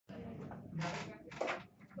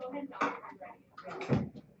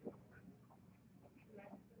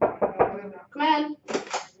Come in.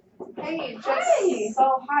 Hey, just Hi.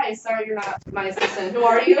 hi. Sorry, you're not my assistant. Who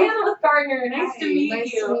are you? Hannah with Gardner. Nice to meet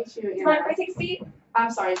Nice you. to meet you. Do you mind if I take a seat? I'm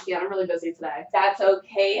sorry, Kia. I'm really busy today. That's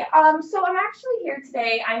okay. So I'm actually here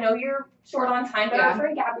today. I know you're short on time, but our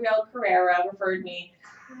friend Gabrielle Carrera referred me.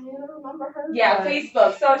 I don't remember her. Yeah,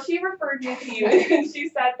 Facebook. So she referred me to you, and she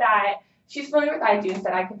said that she's familiar with iTunes,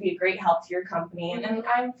 that I could be a great help to your company. And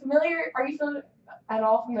I'm familiar. Are you at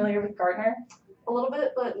all familiar with Gardner? A little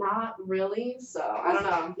bit, but not really. So I don't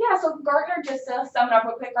know. Yeah, so Gartner, just to sum it up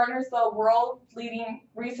real quick, Gartner is the world's leading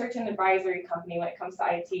research and advisory company when it comes to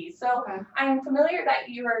IT. So I'm familiar that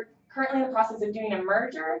you are currently in the process of doing a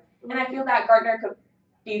merger, and I feel that Gartner could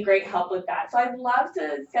be a great help with that. So I'd love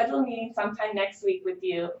to schedule a meeting sometime next week with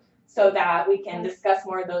you so that we can discuss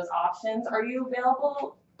more of those options. Are you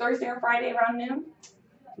available Thursday or Friday around noon?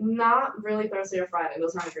 Not really Thursday or Friday.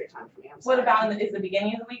 Those aren't a great time for me. I'm sorry. What about is the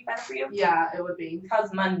beginning of the week better for you? Yeah, it would be.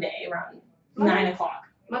 How's Monday around 9 o'clock?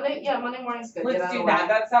 Monday morning's good. Let's do that.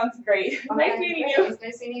 That sounds great. Okay, Nice meeting great. you. It was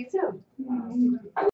nice meeting you too.